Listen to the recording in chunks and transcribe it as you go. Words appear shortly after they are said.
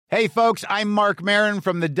Hey folks, I'm Mark Maron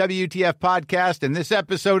from the WTF Podcast, and this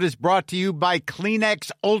episode is brought to you by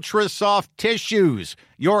Kleenex Ultra Soft Tissues,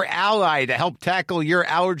 your ally to help tackle your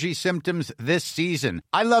allergy symptoms this season.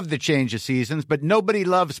 I love the change of seasons, but nobody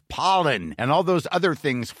loves pollen and all those other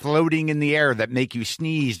things floating in the air that make you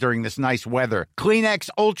sneeze during this nice weather. Kleenex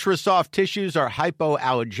Ultra Soft Tissues are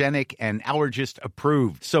hypoallergenic and allergist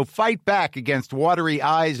approved, so fight back against watery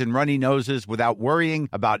eyes and runny noses without worrying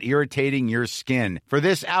about irritating your skin. For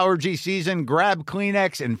this allergy season, grab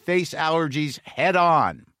Kleenex and face allergies head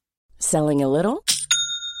on. Selling a little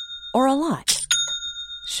or a lot?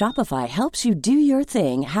 Shopify helps you do your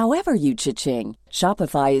thing however you cha-ching.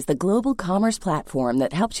 Shopify is the global commerce platform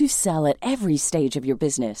that helps you sell at every stage of your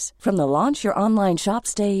business. From the launch your online shop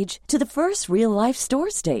stage to the first real-life store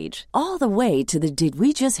stage, all the way to the did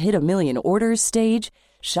we just hit a million orders stage.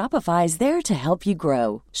 Shopify is there to help you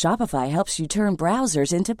grow. Shopify helps you turn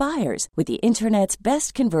browsers into buyers with the internet's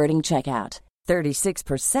best converting checkout.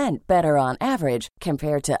 36% better on average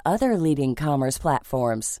compared to other leading commerce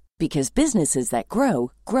platforms. Because businesses that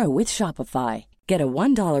grow, grow with Shopify. Get a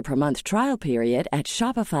 $1 per month trial period at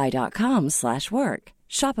shopify.com/work.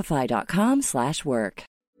 Shopify.com/work.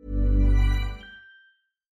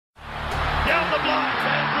 Down the block,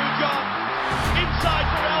 Andrew John. Inside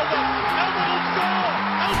for Albert. Albert will score.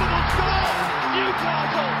 Albert will score.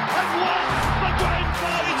 Newcastle have won the grand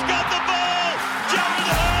final. He's got the ball. Jared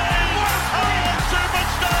Hayes. Oh,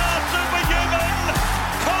 superstar, superhuman.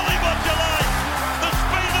 Call him what you like. The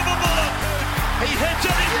speed of a bullet. He hits it.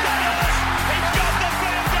 He's got it. He's got the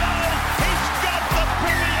fair goal. He's got the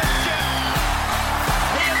premiership.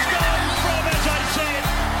 He has gone from, as I said,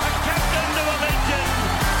 a captain to a legend.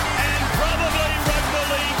 And probably rugby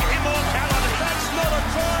league immortality. That's not a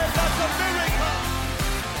try. That's a miracle.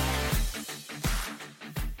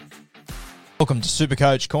 Welcome to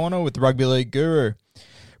Supercoach Corner with the Rugby League Guru.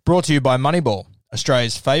 Brought to you by Moneyball,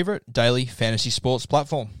 Australia's favourite daily fantasy sports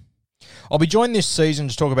platform. I'll be joined this season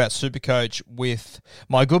to talk about Supercoach with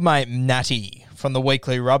my good mate Natty from the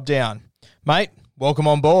Weekly Rubdown. Mate, welcome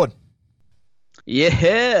on board.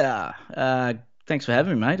 Yeah, thanks for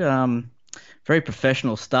having me, mate. Very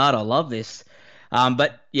professional start. I love this.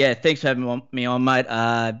 But yeah, thanks for having me on, mate.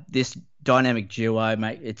 This dynamic duo,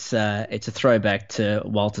 mate. It's a throwback to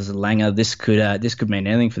Walters and Langer. This could mean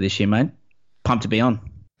anything for this year, mate. Pumped to be on.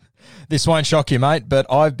 This won't shock you, mate, but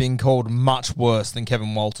I've been called much worse than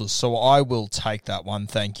Kevin Walters, so I will take that one,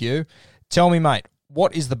 thank you. Tell me, mate,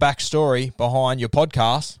 what is the backstory behind your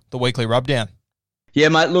podcast, The Weekly Rubdown? Yeah,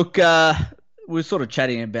 mate, look, we were sort of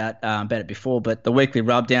chatting about it before, but The Weekly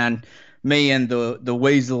Rubdown, me and the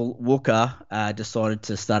Weasel Wooker decided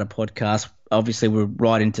to start a podcast. Obviously, we're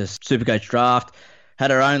right into Supercoach Draft,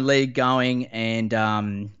 had our own league going,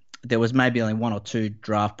 and there was maybe only one or two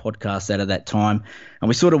draft podcasts out of that time. And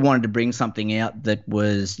we sort of wanted to bring something out that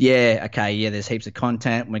was, there's heaps of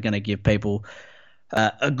content. We're going to give people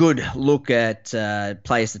a good look at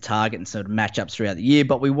players to target and sort of matchups throughout the year.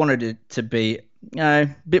 But we wanted it to be a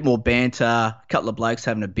bit more banter, a couple of blokes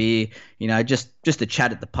having a beer, just a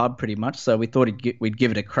chat at the pub pretty much. So we thought we'd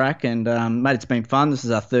give it a crack. And, mate, it's been fun. This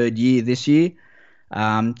is our third year this year.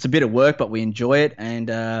 It's a bit of work, but we enjoy it, and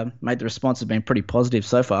mate, the response has been pretty positive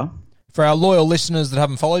so far. For our loyal listeners that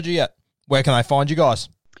haven't followed you yet, where can they find you guys?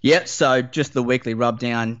 Yep, so just the Weekly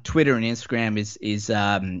Rubdown. Twitter and Instagram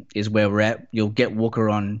is where we're at. You'll get Walker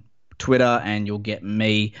on Twitter, and you'll get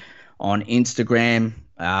me on Instagram.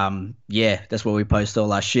 That's where we post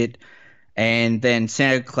all our shit. And then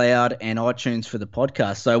SoundCloud and iTunes for the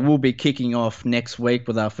podcast. So we'll be kicking off next week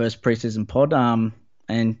with our first preseason pod.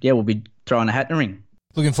 We'll be throwing a hat in the ring.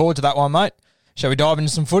 Looking forward to that one, mate. Shall we dive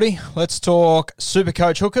into some footy? Let's talk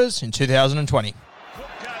Supercoach hookers in 2020. Cook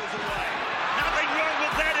goes away. Nothing wrong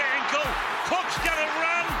with that ankle. Cook's going to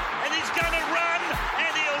run, and he's going to run,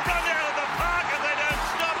 and he'll run out of the park if they don't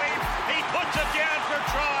stop him. He puts it down for a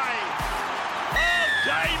try. Oh,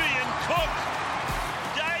 Damien Cook.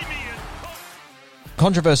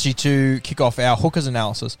 Controversy to kick off our hookers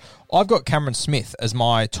analysis. I've got Cameron Smith as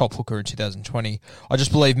my top hooker in 2020. I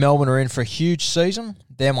just believe Melbourne are in for a huge season.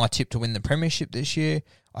 They're my tip to win the premiership this year.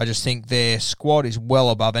 I just think their squad is well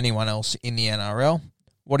above anyone else in the NRL.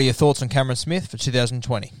 What are your thoughts on Cameron Smith for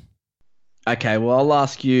 2020? Okay, well, I'll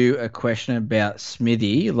ask you a question about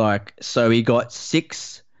Smithy. So he got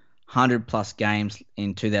 600-plus games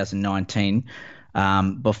in 2019.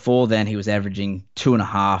 Before then, he was averaging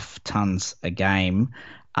 2.5 tons a game.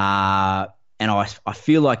 And I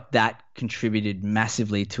feel like that contributed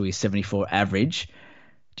massively to his 74 average.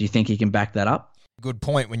 Do you think he can back that up? Good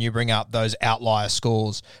point when you bring up those outlier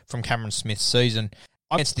scores from Cameron Smith's season.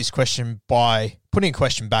 I answered this question by putting a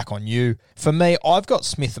question back on you. For me, I've got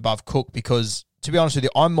Smith above Cook because, to be honest with you,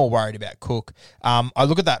 I'm more worried about Cook. I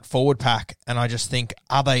look at that forward pack and I just think,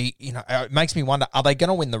 are they, it makes me wonder, are they going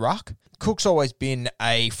to win the ruck? Cook's always been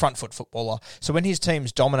a front foot footballer. So when his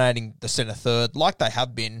team's dominating the centre third, like they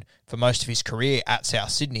have been for most of his career at South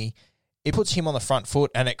Sydney, it puts him on the front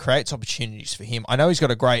foot and it creates opportunities for him. I know he's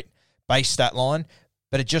got a great base stat line,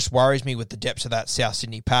 but it just worries me with the depths of that South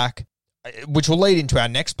Sydney pack, which will lead into our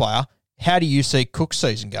next player. How do you see Cook's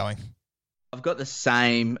season going? I've got the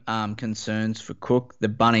same concerns for Cook. The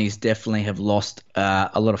Bunnies definitely have lost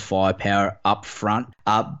a lot of firepower up front.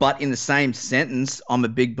 But in the same sentence, I'm a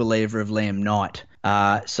big believer of Liam Knight.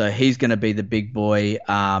 So he's going to be the big boy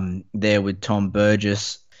there with Tom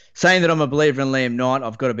Burgess. Saying that I'm a believer in Liam Knight,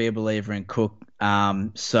 I've got to be a believer in Cook.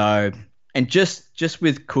 And just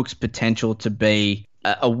with Cook's potential to be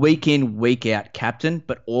a week in, week out captain,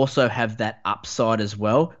 but also have that upside as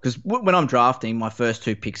well. Because when I'm drafting, my first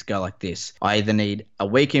two picks go like this. I either need a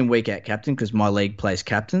week in, week out captain because my league plays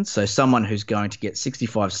captain. So someone who's going to get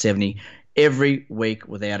 65, 70 every week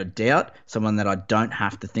without a doubt. Someone that I don't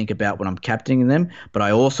have to think about when I'm captaining them. But I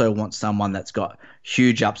also want someone that's got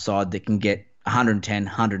huge upside that can get 110,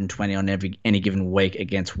 120 on any given week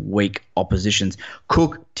against weak oppositions.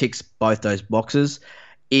 Cook ticks both those boxes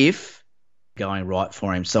if going right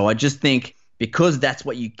for him. So I just think because that's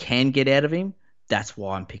what you can get out of him, that's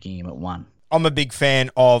why I'm picking him at 1. I'm a big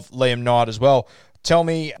fan of Liam Knight as well. Tell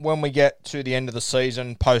me, when we get to the end of the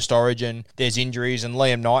season, post-Origin, there's injuries and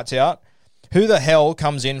Liam Knight's out, who the hell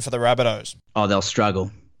comes in for the Rabbitohs? Oh, they'll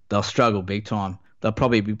struggle. They'll struggle big time. They'll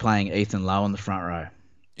probably be playing Ethan Lowe on the front row.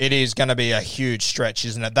 It is going to be a huge stretch,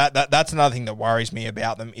 isn't it? That's another thing that worries me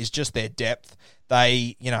about them is just their depth.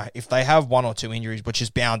 They, if they have one or two injuries, which is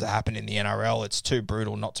bound to happen in the NRL, it's too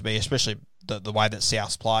brutal not to be, especially the way that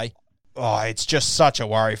Souths play. Oh, it's just such a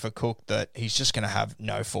worry for Cook that he's just going to have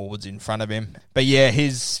no forwards in front of him. But yeah,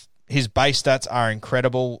 his base stats are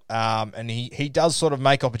incredible, and he does sort of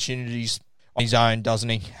make opportunities on his own, doesn't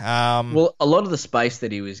he? Well, a lot of the space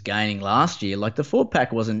that he was gaining last year, like the forward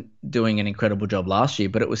pack wasn't doing an incredible job last year,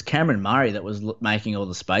 but it was Cameron Murray that was making all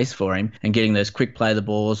the space for him and getting those quick play the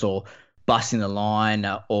balls or busting the line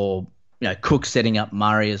or Cook setting up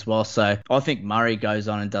Murray as well. So I think Murray goes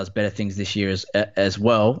on and does better things this year as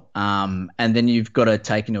well. And then you've got to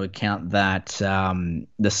take into account that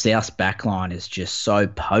the South's backline is just so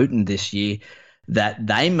potent this year that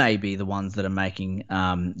they may be the ones that are making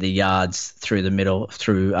the yards through the middle,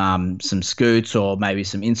 through some scoots or maybe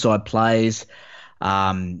some inside plays.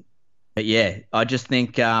 But yeah, I just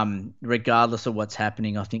think regardless of what's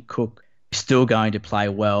happening, I think Cook is still going to play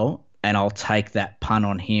well, and I'll take that punt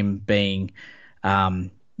on him being, a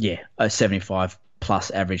 75-plus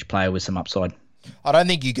average player with some upside. I don't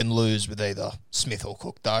think you can lose with either Smith or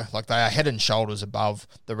Cook, though. Like, they are head and shoulders above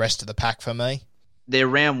the rest of the pack for me. They're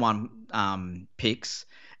round one picks,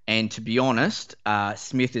 and to be honest,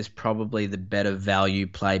 Smith is probably the better value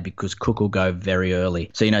play because Cook will go very early.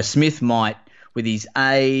 So, Smith might, with his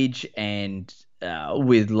age and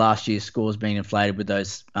with last year's scores being inflated with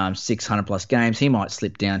those 600-plus games, he might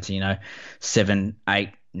slip down to, 7, 8,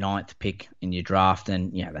 9th pick in your draft,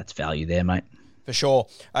 and, that's value there, mate. For sure.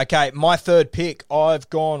 Okay, my third pick, I've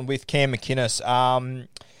gone with Cam McInnes.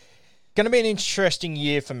 Going to be an interesting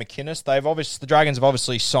year for McInnes. The Dragons have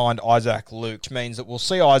obviously signed Isaac Luke, which means that we'll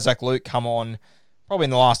see Isaac Luke come on probably in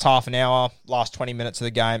the last half an hour, last 20 minutes of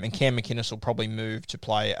the game, and Cam McInnes will probably move to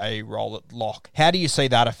play a role at lock. How do you see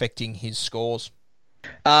that affecting his scores?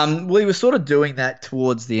 Well, he was sort of doing that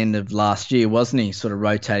towards the end of last year, wasn't he? Sort of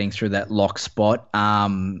rotating through that lock spot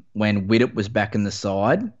when Widdop was back in the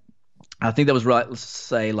side. I think that was right, let's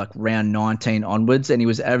say like round 19 onwards, and he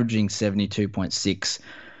was averaging 72.6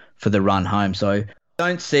 for the run home. So I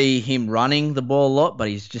don't see him running the ball a lot, but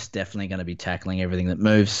he's just definitely going to be tackling everything that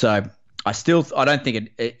moves. So I don't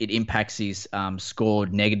think it impacts his score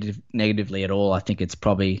negatively at all. I think it's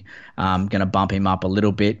probably going to bump him up a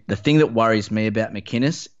little bit. The thing that worries me about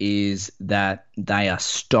McInnes is that they are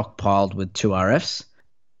stockpiled with 2 RFs.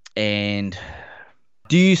 And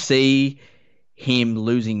do you see him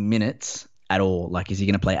losing minutes at all? Like, is he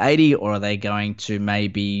going to play 80, or are they going to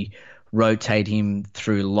maybe rotate him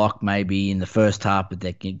through lock maybe in the first half, but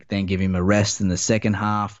they can then give him a rest in the second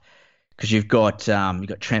half? Because you've got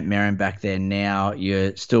Trent Merrin back there now.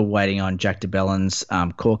 You're still waiting on Jack DeBellin's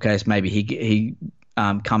court case. Maybe he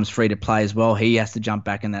comes free to play as well. He has to jump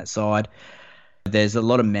back in that side. There's a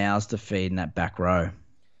lot of mouths to feed in that back row.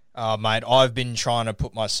 Mate, I've been trying to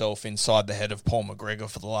put myself inside the head of Paul McGregor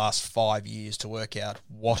for the last 5 years to work out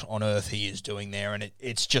what on earth he is doing there, and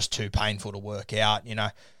it's just too painful to work out.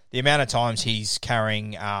 the amount of times he's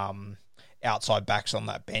carrying outside backs on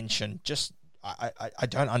that bench, and just I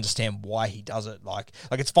don't understand why he does it. Like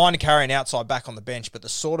it's fine to carry an outside back on the bench, but the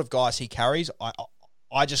sort of guys he carries,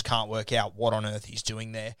 I just can't work out what on earth he's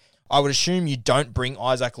doing there. I would assume you don't bring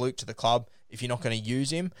Isaac Luke to the club if you're not going to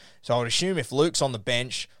use him. So I would assume if Luke's on the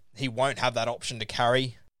bench, he won't have that option to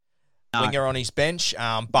carry winger on his bench.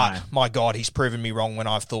 But my God, he's proven me wrong when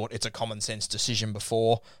I've thought it's a common sense decision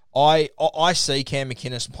before. I see Cam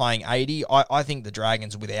McInnes playing 80. I think the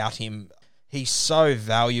Dragons, without him, he's so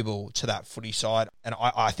valuable to that footy side. And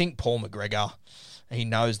I think Paul McGregor, he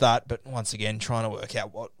knows that. But once again, trying to work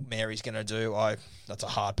out what Mary's going to do, that's a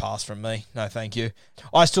hard pass from me. No, thank you.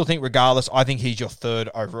 I still think, regardless, I think he's your third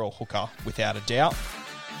overall hooker, without a doubt.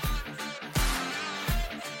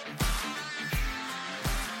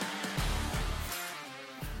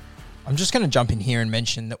 I'm just going to jump in here and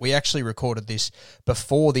mention that we actually recorded this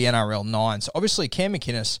before the NRL 9. So obviously Cam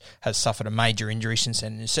McInnes has suffered a major injury since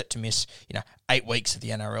then and is set to miss 8 weeks of the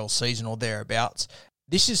NRL season or thereabouts.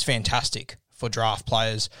 This is fantastic for draft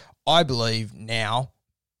players. I believe now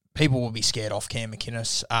people will be scared off Cam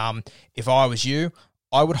McInnes. If I was you,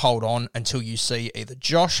 I would hold on until you see either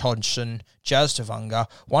Josh Hodgson, Jazz Tevaga,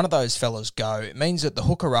 one of those fellas go. It means that the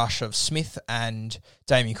hooker rush of Smith and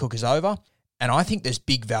Damien Cook is over. And I think there's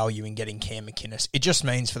big value in getting Cam McInnes. It just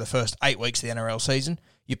means for the first 8 weeks of the NRL season,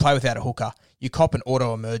 you play without a hooker. You cop an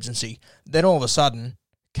auto emergency. Then all of a sudden,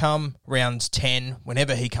 come round 10,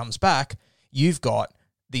 whenever he comes back, you've got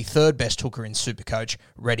the third best hooker in Supercoach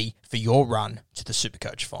ready for your run to the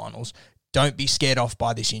Supercoach finals. Don't be scared off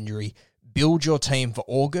by this injury. Build your team for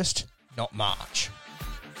August, not March.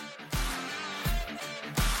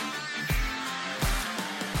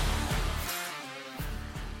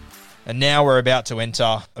 And now we're about to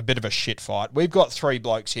enter a bit of a shit fight. We've got 3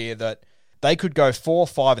 blokes here that they could go 4,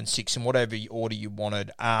 5, and 6 in whatever order you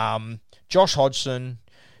wanted. Josh Hodgson,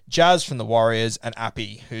 Jazz from the Warriors, and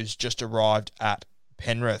Appy, who's just arrived at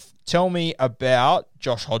Penrith. Tell me about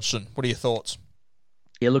Josh Hodgson. What are your thoughts?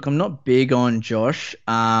 Yeah, look, I'm not big on Josh.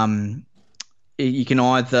 You can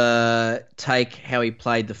either take how he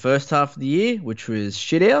played the first half of the year, which was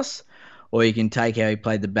shithouse, or you can take how he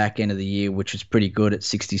played the back end of the year, which was pretty good at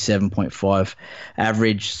 67.5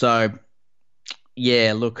 average. So,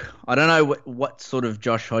 yeah, look, I don't know what sort of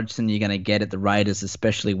Josh Hodgson you're going to get at the Raiders,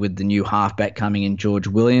 especially with the new halfback coming in, George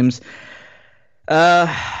Williams.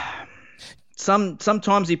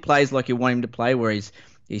 Sometimes he plays like you want him to play, where he's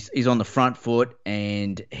on the front foot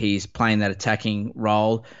and he's playing that attacking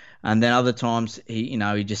role. And then other times he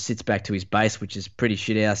just sits back to his base, which is pretty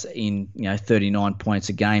shithouse in 39 points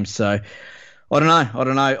a game. So I don't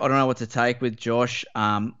know what to take with Josh.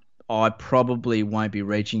 I probably won't be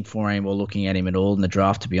reaching for him or looking at him at all in the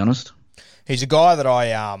draft, to be honest. He's a guy that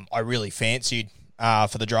I really fancied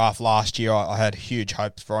for the draft last year. I had huge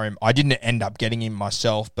hopes for him. I didn't end up getting him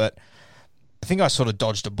myself, but I think I sort of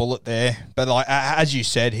dodged a bullet there. But like as you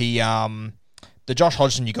said, the Josh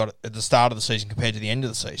Hodgson you got at the start of the season compared to the end of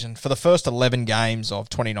the season, for the first 11 games of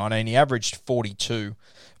 2019, he averaged 42.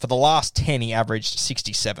 For the last 10, he averaged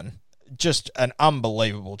 67. Just an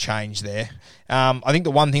unbelievable change there. I think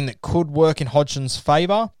the one thing that could work in Hodgson's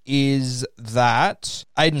favour is that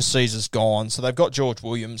Aiden Caesar's gone. So they've got George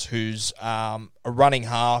Williams, who's a running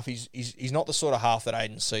half. He's not the sort of half that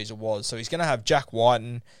Aiden Caesar was. So he's going to have Jack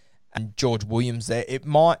Whiten and George Williams there. It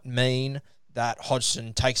might mean that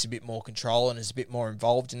Hodgson takes a bit more control and is a bit more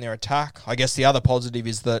involved in their attack. I guess the other positive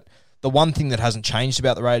is that the one thing that hasn't changed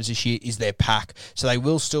about the Raiders this year is their pack. So they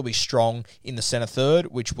will still be strong in the centre third,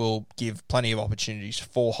 which will give plenty of opportunities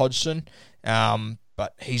for Hodgson.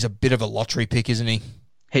 But he's a bit of a lottery pick, isn't he?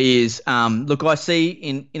 He is. Look, I see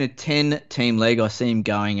in a 10-team league, I see him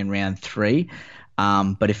going in round 3.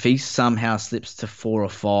 But if he somehow slips to 4 or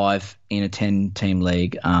 5 in a 10-team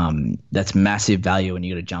league, that's massive value and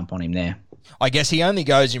you got to jump on him there. I guess he only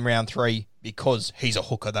goes in round 3 because he's a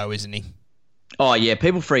hooker, though, isn't he? Oh, yeah,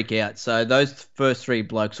 people freak out. So those first 3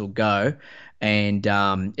 blokes will go, and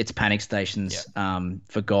it's panic stations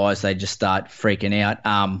for guys. They just start freaking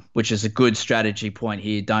out, which is a good strategy point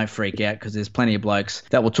here. Don't freak out because there's plenty of blokes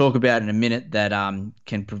that we'll talk about in a minute that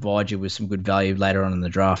can provide you with some good value later on in the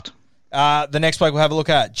draft. The next bloke we'll have a look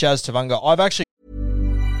at, Jazz Tevaga.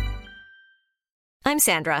 I'm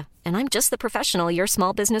Sandra, and I'm just the professional your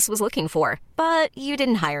small business was looking for. But you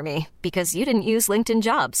didn't hire me because you didn't use LinkedIn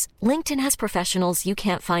Jobs. LinkedIn has professionals you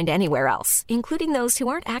can't find anywhere else, including those who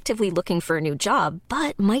aren't actively looking for a new job,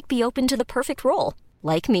 but might be open to the perfect role,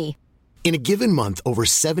 like me. In a given month, over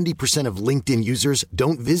 70% of LinkedIn users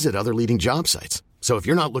don't visit other leading job sites. So if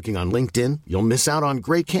you're not looking on LinkedIn, you'll miss out on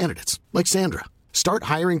great candidates, like Sandra. Start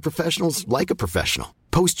hiring professionals like a professional.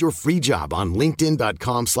 Post your free job on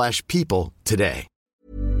linkedin.com/people today.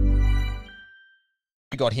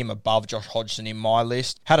 I got him above Josh Hodgson in my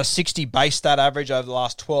list. Had a 60 base stat average over the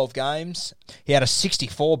last 12 games. He had a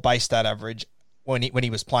 64 base stat average when he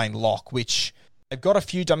was playing lock, which they've got a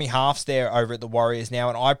few dummy halves there over at the Warriors now,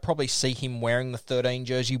 and I probably see him wearing the 13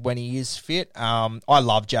 jersey when he is fit. I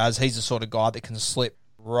love Jazz. He's the sort of guy that can slip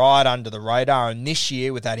right under the radar, and this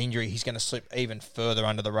year with that injury, he's going to slip even further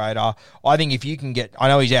under the radar. I think if you can get, I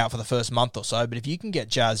know he's out for the first month or so, but if you can get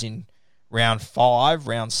Jazz in round 5,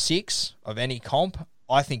 round 6 of any comp,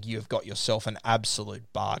 I think you've got yourself an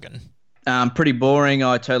absolute bargain. Pretty boring.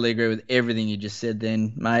 I totally agree with everything you just said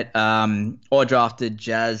then, mate. I drafted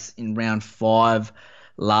Jazz in round 5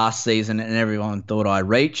 last season, and everyone thought I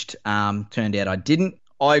reached. Turned out I didn't.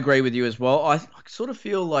 I agree with you as well. I sort of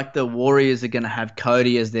feel like the Warriors are going to have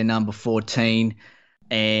Cody as their number 14,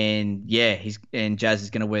 and Jazz is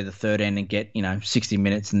going to wear the 13 and get 60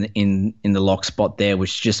 minutes in the lock spot there,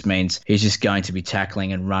 which just means he's just going to be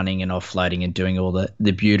tackling and running and offloading and doing all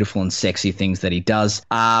the beautiful and sexy things that he does.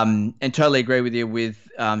 And totally agree with you with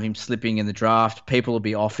him slipping in the draft. People will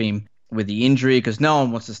be off him with the injury because no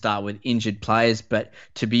one wants to start with injured players. But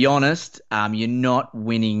to be honest, you're not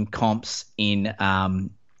winning comps in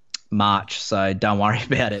March, so don't worry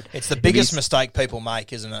about it. It's the biggest mistake people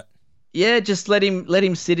make, isn't it? Yeah, just let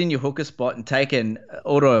him sit in your hooker spot and take an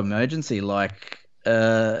auto emergency.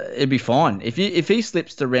 It'd be fine. If he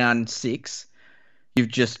slips to round 6,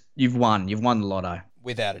 you've won the lotto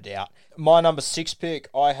without a doubt. My number 6 pick,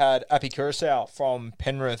 I had Api Curacao from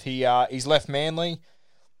Penrith. He's left Manly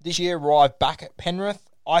this year, arrived back at Penrith.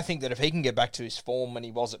 I think that if he can get back to his form when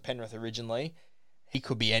he was at Penrith originally, he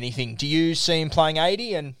could be anything. Do you see him playing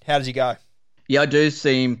 80, and how does he go? Yeah, I do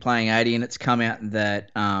see him playing 80, and it's come out that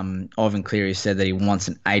Ivan Cleary said that he wants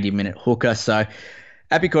an 80-minute hooker. So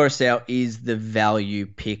Api Curacao is the value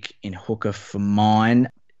pick in hooker for mine.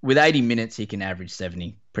 With 80 minutes, he can average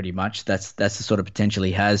 70 pretty much. That's the sort of potential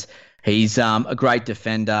he has. He's a great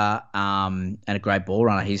defender and a great ball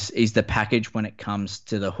runner. He's the package when it comes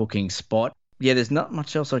to the hooking spot. Yeah, there's not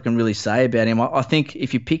much else I can really say about him. I think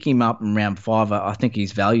if you pick him up in round 5, I think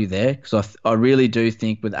he's value there because I really do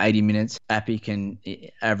think with 80 minutes, Api can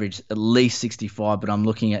average at least 65, but I'm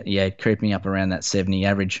looking at, creeping up around that 70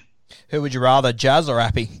 average. Who would you rather, Jazz or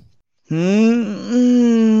Api?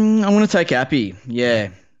 I'm going to take Api, yeah.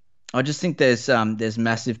 I just think there's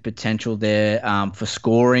massive potential there for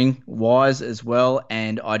scoring wise as well,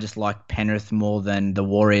 and I just like Penrith more than the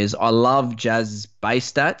Warriors. I love Jazz's base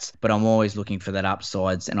stats, but I'm always looking for that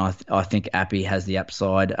upsides, and I think Api has the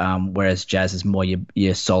upside, whereas Jazz is more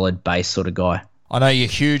your solid base sort of guy. I know you're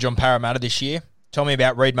huge on Parramatta this year. Tell me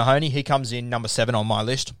about Reid Mahoney. He comes in number 7 on my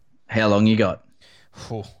list. How long you got?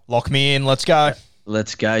 Lock me in. Let's go.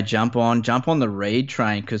 Let's go. Jump on the Reid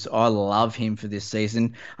train because I love him for this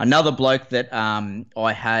season. Another bloke that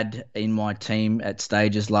I had in my team at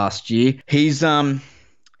stages last year. He's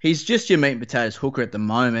just your meat and potatoes hooker at the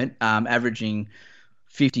moment, averaging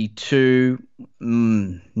 52,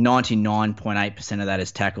 99.8% of that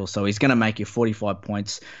is tackles. So he's going to make you 45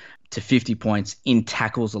 points to 50 points in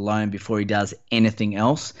tackles alone before he does anything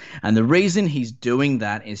else. And the reason he's doing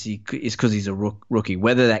that is because he's a rookie.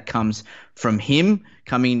 Whether that comes from him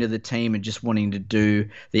coming into the team and just wanting to do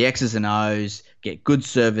the X's and O's, get good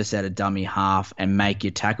service out of dummy half and make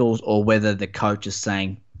your tackles, or whether the coach is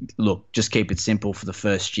saying, look, just keep it simple for the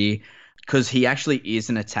first year. Because he actually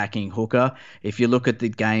is an attacking hooker. If you look at the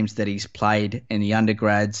games that he's played in the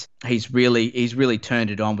undergrads, he's really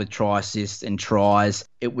turned it on with try assists and tries.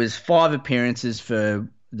 It was 5 appearances for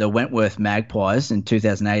the Wentworth Magpies in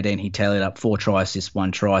 2018. He tallied up 4 try assists,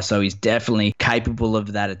 1 try. So he's definitely capable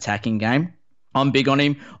of that attacking game. I'm big on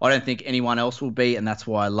him. I don't think anyone else will be, and that's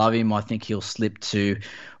why I love him. I think he'll slip to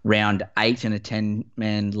round 8 in a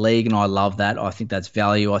 10-man league, and I love that. I think that's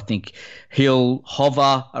value. I think he'll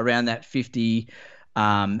hover around that 50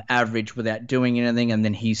 average without doing anything, and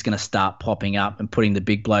then he's going to start popping up and putting the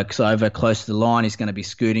big blokes over close to the line. He's going to be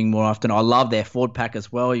scooting more often. I love their forward pack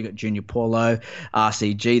as well. You got Junior Paulo,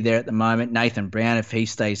 RCG there at the moment. Nathan Brown, if he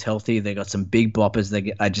stays healthy, they've got some big boppers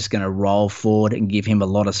that are just going to roll forward and give him a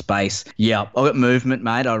lot of space. Yeah, I've got movement,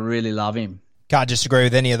 mate. I really love him. Can't disagree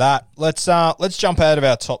with any of that. Let's jump out of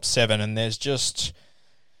our top 7, and there's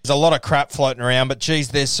a lot of crap floating around, but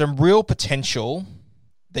geez, there's some real potential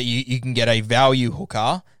that you can get a value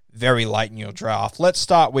hooker very late in your draft. Let's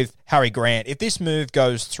start with Harry Grant. If this move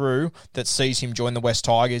goes through that sees him join the West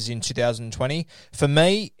Tigers in 2020, for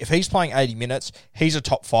me, if he's playing 80 minutes, he's a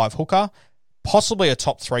top 5 hooker, possibly a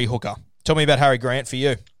top 3 hooker. Tell me about Harry Grant for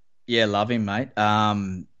you. Yeah, love him, mate.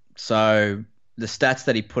 So the stats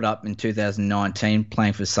that he put up in 2019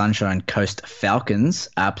 playing for Sunshine Coast Falcons.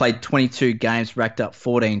 Played 22 games, racked up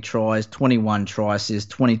 14 tries, 21 try assists,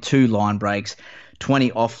 22 line breaks,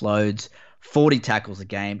 20 offloads, 40 tackles a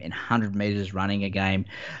game, and 100 meters running a game.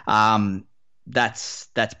 That's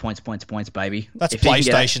points, baby. That's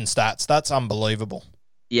PlayStation stats. That's unbelievable.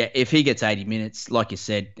 Yeah, if he gets 80 minutes, like you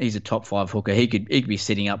said, he's a top 5 hooker. He could be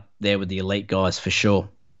sitting up there with the elite guys for sure.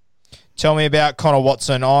 Tell me about Connor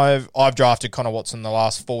Watson. I've drafted Connor Watson the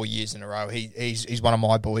last 4 years in a row. He's one of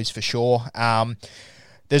my boys for sure.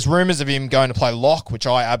 There's rumours of him going to play lock, which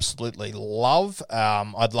I absolutely love.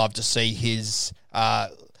 I'd love to see his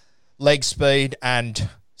leg speed and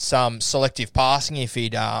some selective passing if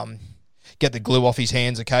he'd get the glue off his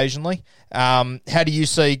hands occasionally. How do you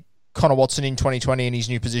see Connor Watson in 2020 in his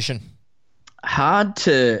new position? Hard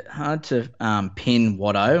to pin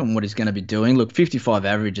Watto and what he's going to be doing. Look, 55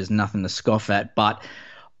 average is nothing to scoff at, but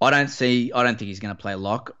I don't think he's going to play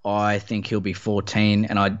lock. I think he'll be 14,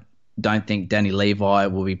 and I don't think Danny Levi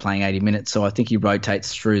will be playing 80 minutes. So I think he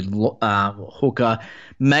rotates through hooker,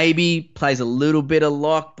 maybe plays a little bit of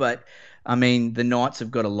lock, but I mean, the Knights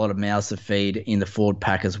have got a lot of mouths to feed in the forward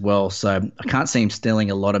pack as well. So I can't see him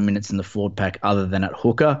stealing a lot of minutes in the forward pack other than at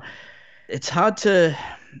hooker. It's hard to...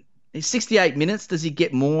 68 minutes. Does he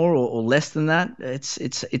get more or less than that?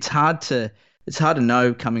 It's hard to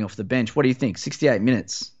know coming off the bench. What do you think? 68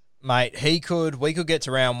 minutes, mate. We could get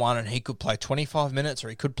to round 1 and he could play 25 minutes or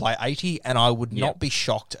he could play 80, and I would not be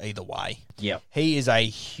shocked either way. Yeah, he is a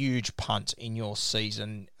huge punt in your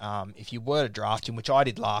season. If you were to draft him, which I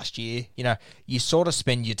did last year, you sort of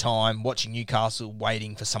spend your time watching Newcastle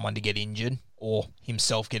waiting for someone to get injured or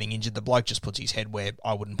himself getting injured. The bloke just puts his head where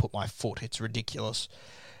I wouldn't put my foot. It's ridiculous.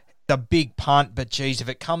 A big punt, but geez, if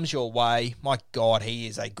it comes your way, my God, he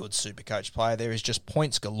is a good Supercoach player. There is just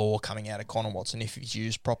points galore coming out of Connor Watson if he's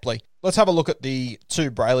used properly. Let's have a look at the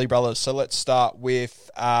two Brayley brothers. So let's start with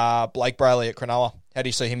Blake Brayley at Cronulla. How do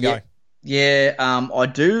you see him going? Yeah, I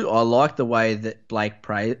do. I like the way that Blake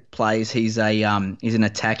plays. He's an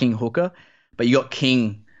attacking hooker, but you got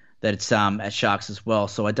King that's at Sharks as well.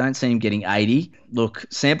 So I don't see him getting 80. Look,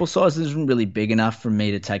 sample size isn't really big enough for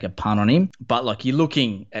me to take a punt on him. But look, you're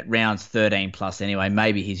looking at rounds 13 plus anyway.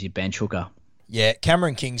 Maybe he's your bench hooker. Yeah,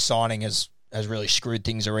 Cameron King's signing has really screwed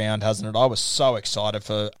things around, hasn't it? I was so excited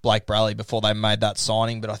for Blake Brayley before they made that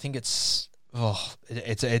signing, but I think it's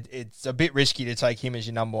a bit risky to take him as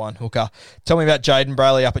your number one hooker. Tell me about Jaden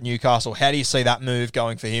Brayley up at Newcastle. How do you see that move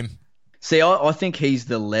going for him? See, I think he's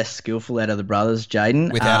the less skillful out of the brothers,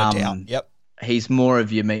 Jaden. Without a doubt, yep. He's more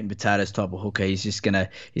of your meat and potatoes type of hooker. He's just gonna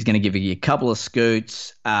give you a couple of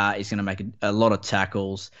scoots. He's gonna make a lot of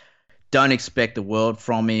tackles. Don't expect the world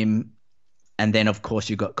from him. And then, of course,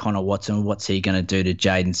 you've got Connor Watson. What's he going to do to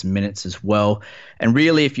Jaden's minutes as well? And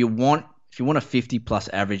really, if you want a 50-plus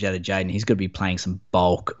average out of Jaden, he's going to be playing some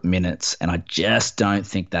bulk minutes. And I just don't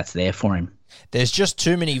think that's there for him. There's just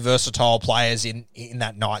too many versatile players in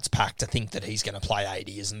that Knights pack to think that he's going to play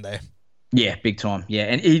 80, isn't there? Yeah, big time. Yeah,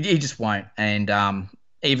 and he just won't. And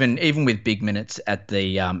even with big minutes at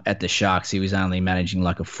the Sharks, he was only managing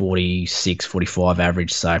like a 46, 45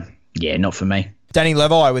 average. So, yeah, not for me. Danny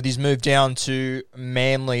Levi with his move down to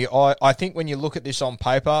Manly. I think when you look at this on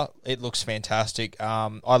paper, it looks fantastic.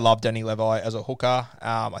 I love Danny Levi as a hooker.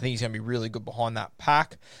 I think he's going to be really good behind that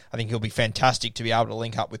pack. I think he'll be fantastic to be able to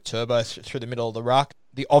link up with Turbo through the middle of the ruck.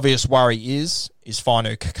 The obvious worry is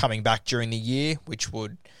Fainu coming back during the year, which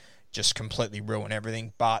would just completely ruin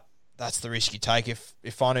everything. But that's the risk you take. If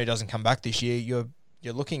Fainu doesn't come back this year,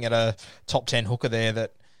 you're looking at a top 10 hooker there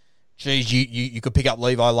that, geez, you could pick up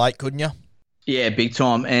Levi late, couldn't you? Yeah, big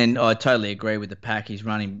time. And I totally agree with the pack. He's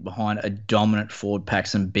running behind a dominant forward pack,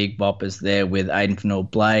 some big boppers there with Aiden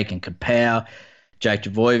Faneuil-Blake and Kapow, Jake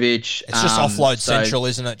Trbojevic. It's just offload central,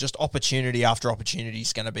 isn't it? Just opportunity after opportunity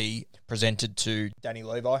is going to be presented to Danny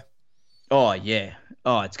Levi. Oh, yeah.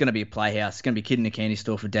 Oh, it's going to be a playhouse. It's going to be kid in a candy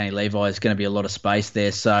store for Danny Levi. It's going to be a lot of space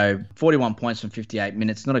there. So 41 points from 58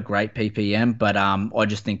 minutes. Not a great PPM, but I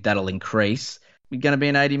just think that'll increase. You're going to be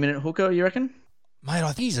an 80-minute hooker, you reckon? Mate,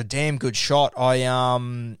 I think he's a damn good shot.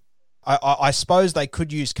 I suppose they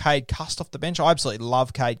could use Cade Cust off the bench. I absolutely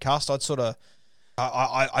love Cade Cust. I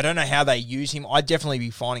don't know how they use him. I'd definitely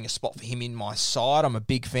be finding a spot for him in my side. I'm a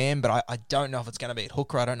big fan, but I don't know if it's going to be at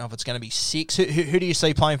hooker. I don't know if it's going to be 6. Who do you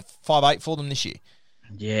see playing 5'8" for them this year?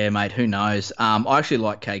 Yeah, mate, who knows? I actually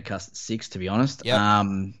like Cade Cust at 6, to be honest. Yep.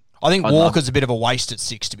 I think Walker's a bit of a waste at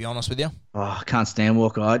 6, to be honest with you. Oh, I can't stand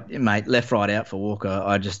Walker. Mate, left, right out for Walker.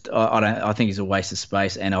 I think he's a waste of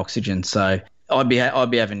space and oxygen. So I'd be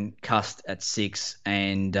having Cust at 6,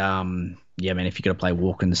 and if you're going to play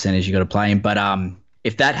Walker in the centres, you got to play him. But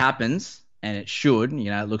if that happens, and it should.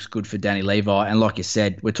 It looks good for Danny Levi. And like you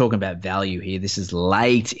said, we're talking about value here. This is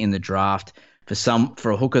late in the draft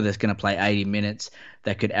for a hooker that's going to play 80 minutes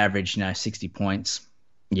that could average 60 points.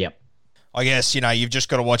 Yep. I guess, you've just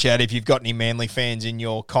got to watch out if you've got any Manly fans in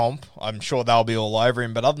your comp. I'm sure they'll be all over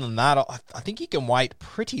him. But other than that, I think you can wait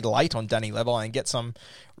pretty late on Danny Levi and get some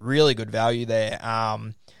really good value there.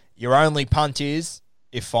 Your only punt is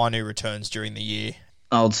if Fainu returns during the year.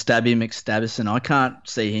 Old Stabby McStabberson. I can't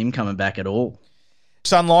see him coming back at all.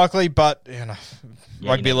 It's unlikely, but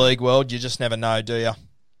rugby league world, you just never know, do you?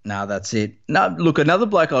 No, that's it. No, look, another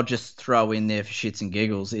bloke I'll just throw in there for shits and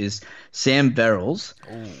giggles is Sam Verrills,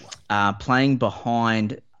 playing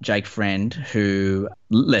behind Jake Friend, who,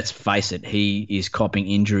 let's face it, he is copping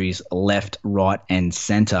injuries left, right, and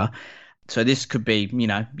centre. So this could be, your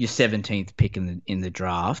 17th pick in the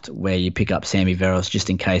draft, where you pick up Sammy Verrills just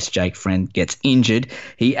in case Jake Friend gets injured.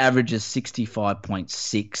 He averages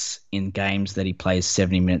 65.6 in games that he plays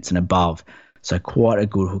 70 minutes and above. So quite a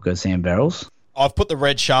good hooker, Sam Verrills. I've put the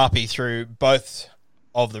red Sharpie through both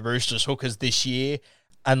of the Roosters hookers this year,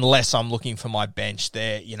 unless I'm looking for my bench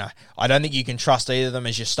there. I don't think you can trust either of them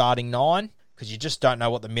as your starting 9, because you just don't know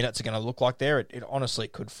what the minutes are going to look like there. It honestly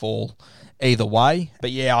could fall either way.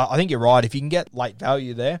 But yeah, I think you're right. If you can get late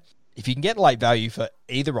value there, if you can get late value for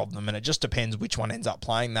either of them, and it just depends which one ends up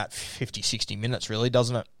playing that 50, 60 minutes really,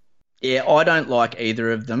 doesn't it? Yeah, I don't like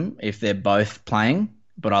either of them if they're both playing,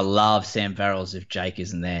 but I love Sam Verrills if Jake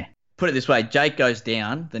isn't there. Put it this way, Jake goes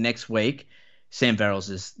down the next week, Sam Verrills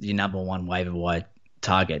is your number one waiver wire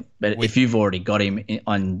target. But if you've already got him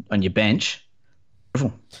on your bench,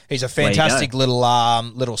 he's a fantastic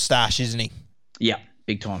little stash, isn't he? Yeah,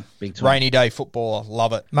 big time. Rainy day footballer,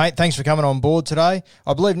 love it. Mate, thanks for coming on board today.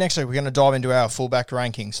 I believe next week we're going to dive into our fullback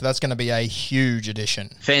ranking, so that's going to be a huge addition.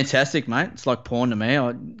 Fantastic, mate. It's like porn to me.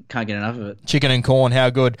 I can't get enough of it. Chicken and corn, how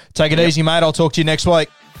good. Take it easy, mate. I'll talk to you next week.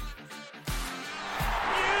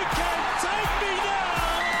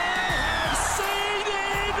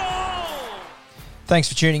 Thanks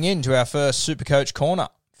for tuning in to our first Supercoach Corner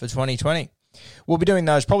for 2020. We'll be doing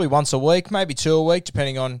those probably once a week, maybe 2 a week,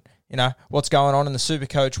 depending on what's going on in the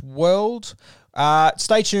Supercoach world.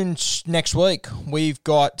 Stay tuned next week. We've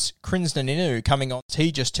got Crinston Inu coming on.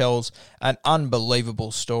 He just tells an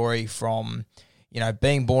unbelievable story from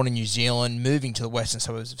being born in New Zealand, moving to the western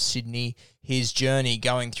suburbs of Sydney, his journey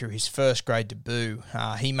going through his first grade debut.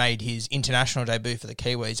 He made his international debut for the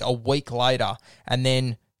Kiwis a week later, and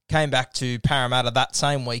then came back to Parramatta that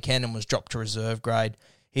same weekend and was dropped to reserve grade.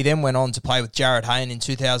 He then went on to play with Jared Hayne in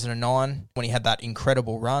 2009 when he had that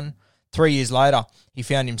incredible run. 3 years later, he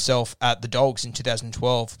found himself at the Dogs in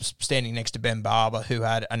 2012, standing next to Ben Barber, who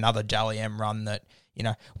had another Dally M run that,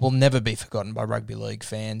 will never be forgotten by rugby league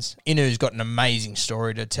fans. Inu's got an amazing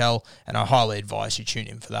story to tell, and I highly advise you tune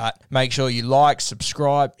in for that. Make sure you like,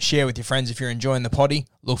 subscribe, share with your friends if you're enjoying the potty.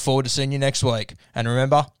 Look forward to seeing you next week. And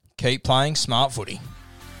remember, keep playing smart footy.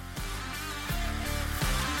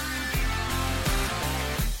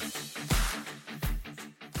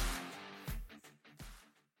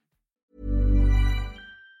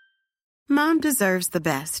 Mom deserves the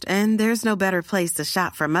best, and there's no better place to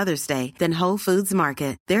shop for Mother's Day than Whole Foods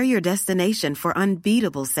Market. They're your destination for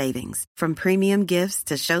unbeatable savings, from premium gifts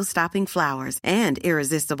to show-stopping flowers and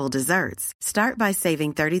irresistible desserts. Start by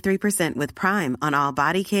saving 33% with Prime on all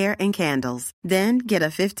body care and candles. Then get a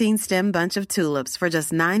 15-stem bunch of tulips for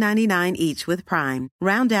just $9.99 each with Prime.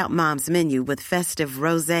 Round out Mom's menu with festive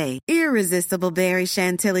rosé, irresistible berry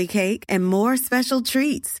chantilly cake, and more special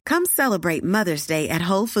treats. Come celebrate Mother's Day at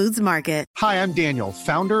Whole Foods Market. Hi, I'm Daniel,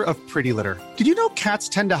 founder of Pretty Litter. Did you know cats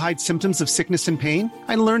tend to hide symptoms of sickness and pain?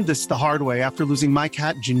 I learned this the hard way after losing my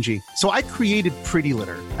cat, Gingy. So I created Pretty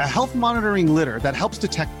Litter, a health monitoring litter that helps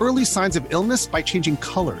detect early signs of illness by changing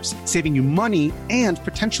colors, saving you money and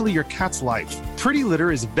potentially your cat's life. Pretty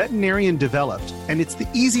Litter is veterinarian developed, and it's the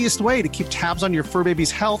easiest way to keep tabs on your fur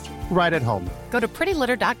baby's health right at home. Go to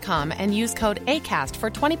prettylitter.com and use code ACAST for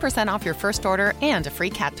 20% off your first order and a free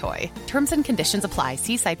cat toy. Terms and conditions apply.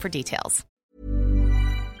 See site for details.